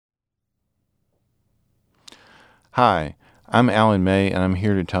Hi, I'm Alan May, and I'm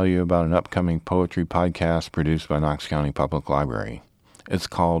here to tell you about an upcoming poetry podcast produced by Knox County Public Library. It's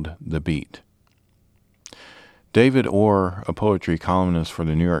called The Beat. David Orr, a poetry columnist for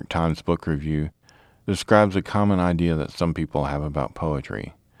the New York Times Book Review, describes a common idea that some people have about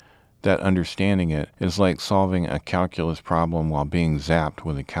poetry. That understanding it is like solving a calculus problem while being zapped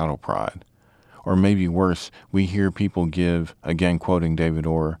with a cattle prod. Or maybe worse, we hear people give, again quoting David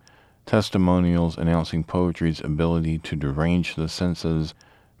Orr, testimonials announcing poetry's ability to derange the senses,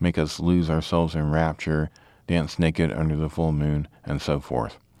 make us lose ourselves in rapture, dance naked under the full moon, and so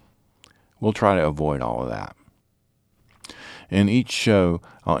forth. We'll try to avoid all of that. In each show,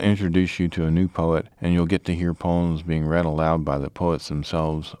 I'll introduce you to a new poet, and you'll get to hear poems being read aloud by the poets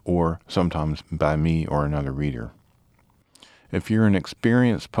themselves, or sometimes by me or another reader. If you're an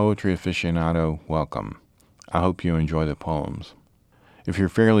experienced poetry aficionado, welcome. I hope you enjoy the poems. If you're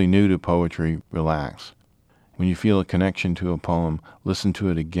fairly new to poetry, relax. When you feel a connection to a poem, listen to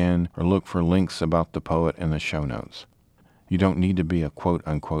it again or look for links about the poet in the show notes. You don't need to be a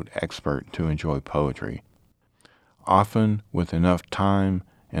quote-unquote expert to enjoy poetry. Often, with enough time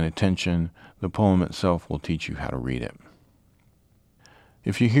and attention, the poem itself will teach you how to read it.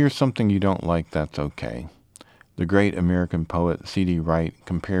 If you hear something you don't like, that's okay. The great American poet C.D. Wright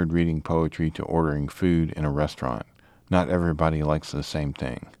compared reading poetry to ordering food in a restaurant. Not everybody likes the same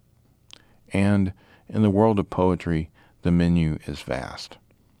thing. And in the world of poetry, the menu is vast.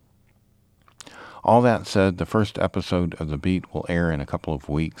 All that said, the first episode of The Beat will air in a couple of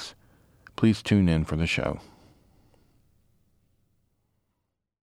weeks. Please tune in for the show.